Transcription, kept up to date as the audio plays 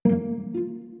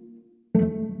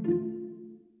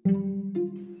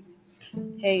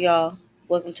Hey y'all,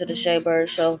 welcome to the Shea Bird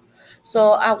Show.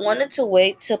 So I wanted to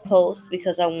wait to post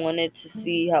because I wanted to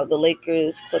see how the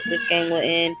Lakers Clippers game would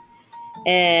end.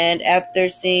 And after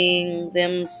seeing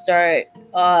them start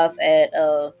off at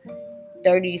a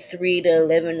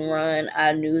 33-11 run,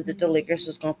 I knew that the Lakers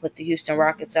was gonna put the Houston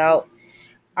Rockets out.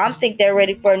 I think they're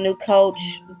ready for a new coach.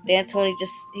 D'Antoni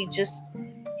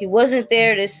he wasn't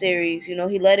there this series. He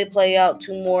let it play out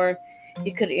two more.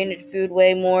 He could have interfered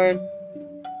way more.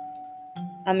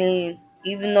 I mean,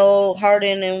 even though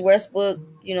Harden and Westbrook,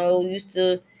 used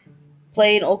to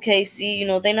play in OKC,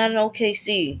 they're not in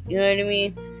OKC. You know what I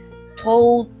mean?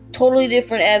 Totally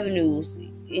different avenues.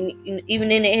 Even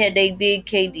then, they had they big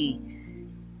KD.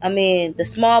 I mean, the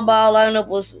small ball lineup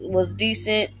was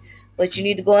decent, but you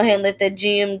need to go ahead and let that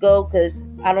GM go because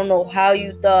I don't know how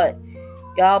you thought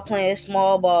y'all playing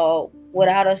small ball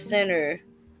without a center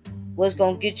was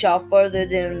gonna get y'all further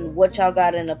than what y'all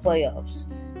got in the playoffs.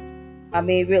 I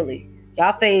mean, really,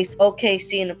 y'all faced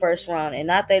OKC in the first round, and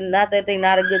not that they're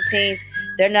not a good team.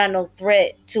 They're not no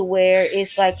threat to where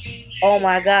it's like, oh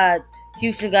my God,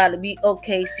 Houston got to beat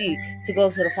OKC to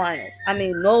go to the finals. I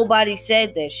mean, nobody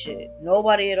said that shit.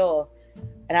 Nobody at all.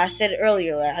 And I said it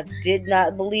earlier, like, I did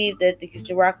not believe that the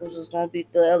Houston Rockets was going to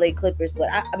beat the LA Clippers, the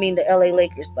LA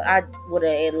Lakers. But I would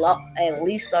have at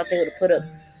least thought they would have put up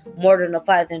more than a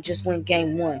fight than just win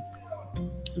game one.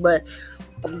 But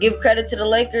give credit to the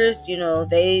Lakers.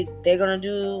 They're gonna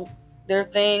do their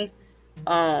thing.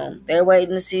 They're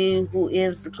waiting to see who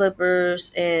ends the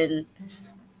Clippers and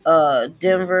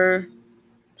Denver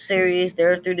series.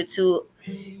 They're 3-2.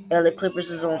 LA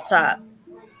Clippers is on top.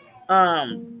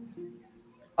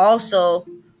 Also,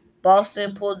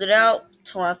 Boston pulled it out.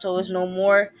 Toronto is no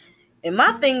more. And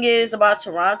my thing is about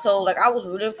Toronto, like, I was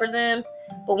rooting for them,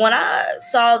 but when I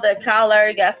saw that Kyle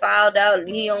Lowry got fouled out and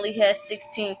he only had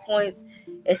 16 points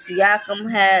and Siakam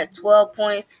had 12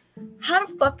 points, how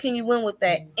the fuck can you win with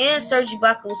that? And Serge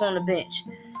Ibaka was on the bench.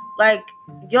 Like,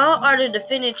 y'all are the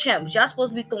defending champs. Y'all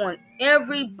supposed to be throwing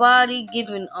everybody,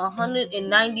 giving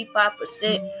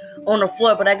 195% on the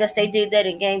floor, but I guess they did that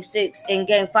in game 6 and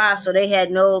game 5, so they had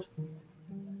no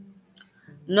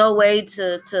way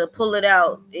to pull it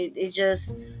out. It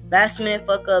just last minute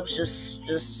fuck ups.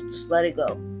 Just let it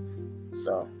go.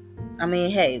 So, I mean,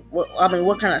 hey,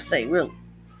 what can I say, really?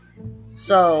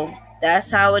 So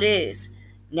that's how it is.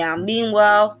 Now,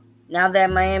 meanwhile, now that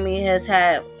Miami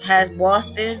has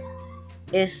Boston,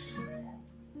 I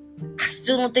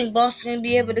still don't think Boston can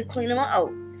be able to clean them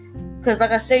out. Because,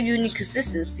 like I said, you need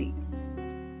consistency.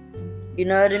 You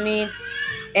know what I mean?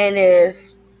 And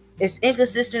if as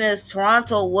inconsistent as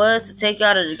Toronto was to take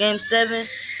out of the game 7,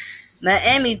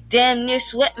 Miami damn near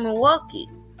swept Milwaukee,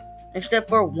 except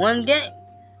for one game.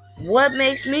 What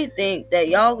makes me think that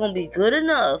y'all gonna be good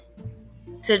enough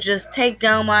to just take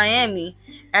down Miami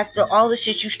after all the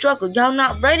shit you struggled? Y'all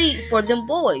not ready for them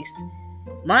boys.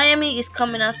 Miami is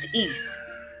coming out the East.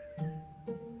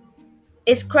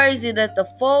 It's crazy that the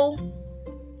 4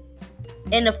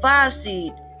 and the 5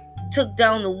 seed took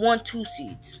down the 1-2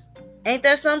 seeds. Ain't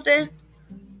that something?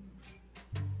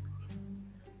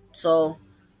 So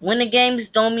winning games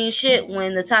don't mean shit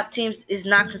when the top teams is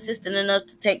not consistent enough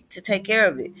to take care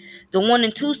of it. The 1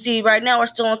 and 2 seed right now are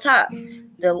still on top.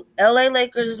 The LA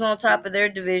Lakers is on top of their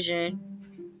division,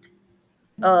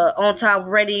 on top,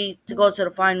 ready to go to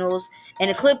the finals, and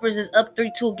the Clippers is up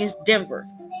 3-2 against Denver.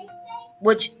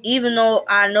 Which, even though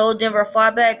I know Denver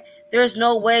fought back, there's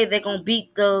no way they're gonna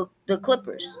beat the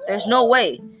Clippers. There's no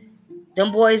way.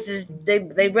 Them boys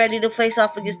they ready to face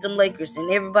off against them Lakers,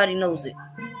 and everybody knows it.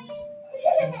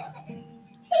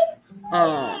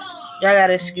 Y'all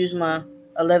gotta excuse my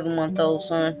 11-month-old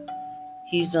son.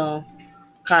 He's kind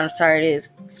of tired. It's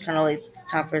kind of late. It's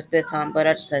time for his bedtime, but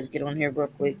I just had to get on here real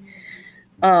quick.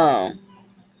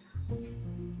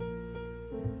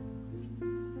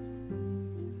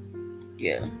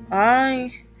 Yeah,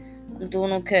 I'm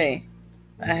doing okay.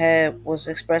 I was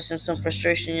expressing some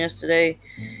frustration yesterday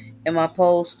in my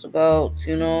post about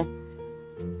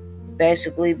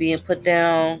basically being put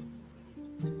down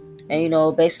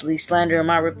and basically slandering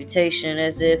my reputation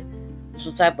as if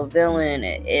some type of villain.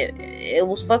 It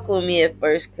was fucking with me at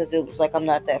first because it was like I'm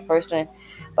not that person,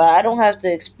 but I don't have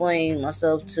to explain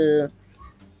myself to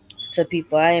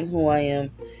people. I am who I am,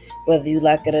 whether you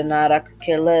like it or not. I could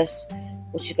care less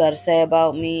what you gotta say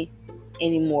about me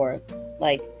anymore.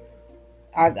 Like,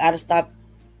 I gotta stop,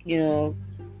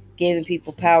 giving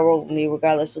people power over me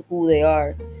regardless of who they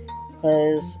are.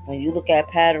 Because when you look at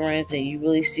patterns and you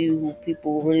really see who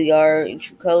people really are in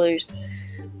true colors,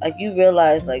 like, you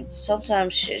realize, like,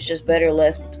 sometimes shit's just better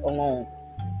left alone.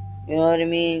 You know what I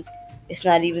mean? It's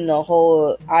not even the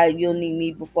whole you'll need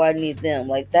me before I need them.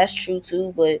 Like, that's true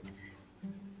too, but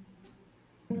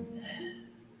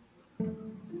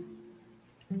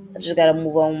I just gotta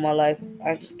move on with my life.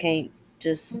 I just can't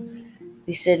just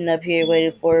be sitting up here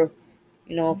waiting for,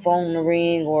 a phone to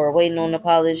ring or waiting on an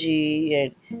apology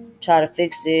and try to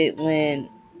fix it when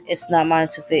it's not mine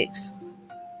to fix.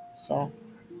 So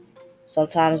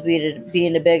sometimes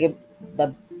being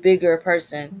the bigger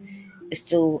person is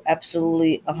still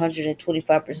absolutely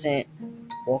 125%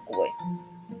 walk away.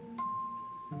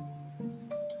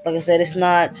 Like I said, it's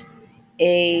not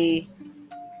a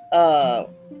uh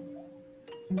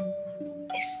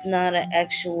it's not an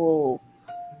actual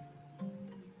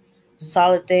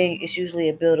solid thing. It's usually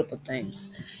a buildup of things.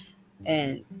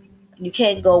 And you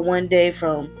can't go one day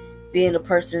from being a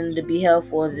person to be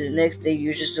helpful and the next day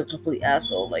you're just a complete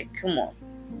asshole. Like, come on.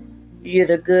 You're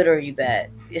either good or you bad.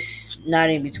 It's not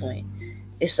in between.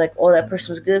 It's like, oh, that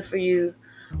person's good for you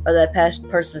or that past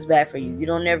person's bad for you. You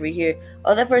don't ever hear,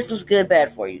 oh, that person's good,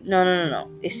 bad for you. No, no, no,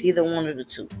 no. It's either one of the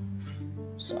two.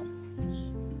 So,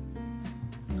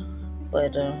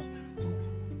 but,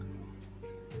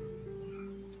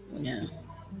 yeah.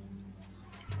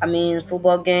 I mean,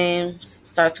 football games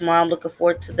start tomorrow. I'm looking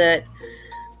forward to that.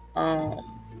 Um,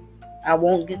 I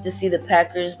won't get to see the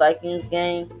Packers Vikings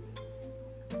game.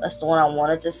 That's the one I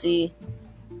wanted to see,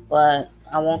 but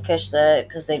I won't catch that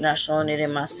because they're not showing it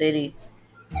in my city.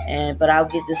 But I'll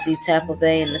get to see Tampa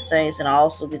Bay and the Saints, and I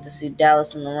also get to see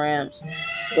Dallas and the Rams,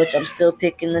 which I'm still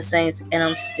picking the Saints, and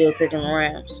I'm still picking the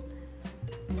Rams.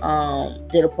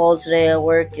 Did a poll today at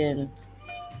work, and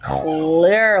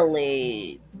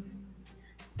clearly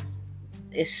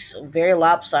it's very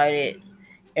lopsided.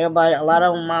 Everybody, a lot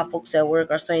of my folks at work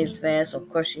are Saints fans, so of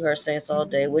course you heard Saints all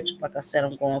day, which, like I said,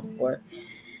 I'm going for.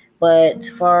 But as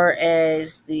far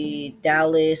as the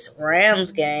Dallas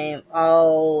Rams game,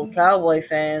 all Cowboy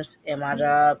fans in my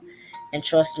job, and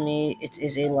trust me, it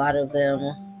is a lot of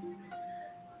them.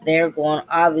 They're going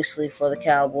obviously for the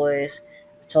Cowboys.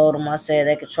 I told them, I said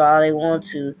they could try all they want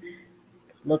to.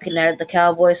 Looking at the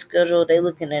Cowboys schedule, they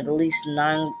looking at least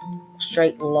 9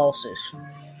 straight losses.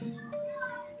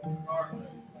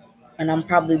 And I'm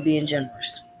probably being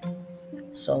generous.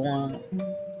 So,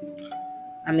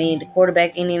 I mean, the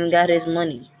quarterback ain't even got his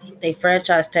money. They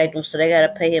franchise tagged him, so they got to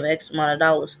pay him X amount of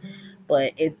dollars.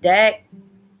 But if Dak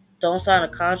don't sign a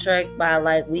contract by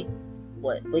like week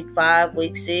 5,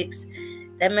 week 6,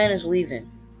 that man is leaving.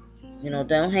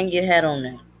 Don't hang your hat on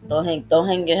that. Don't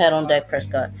hang your hat on Dak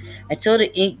Prescott. Until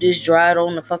the ink just dried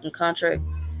on the fucking contract,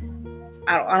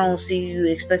 I don't see you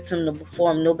expect him to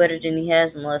perform no better than he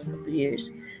has in the last couple of years.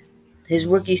 His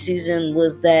rookie season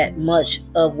was that much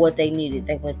of what they needed.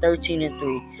 They went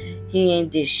 13-3. He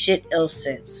ain't did shit else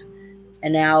since.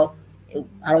 And now,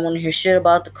 I don't want to hear shit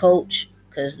about the coach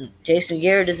because Jason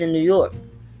Garrett is in New York,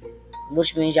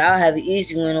 which means y'all have an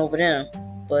easy win over them.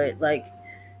 But, like,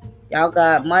 y'all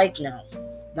got Mike now.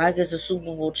 Mike is a Super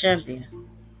Bowl champion.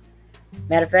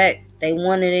 Matter of fact, they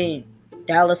won it in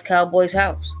Dallas Cowboys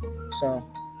house. So,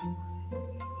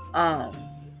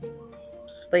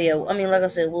 but yeah, I mean, like I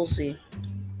said, we'll see.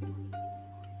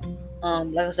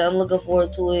 Like I said, I'm looking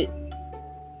forward to it.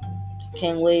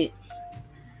 Can't wait.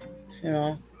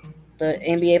 The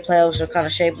NBA playoffs are kind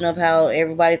of shaping up how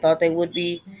everybody thought they would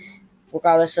be,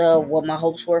 regardless of what my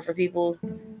hopes were for people.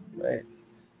 But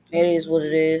it is what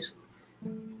it is.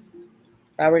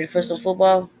 Y'all ready for some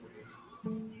football?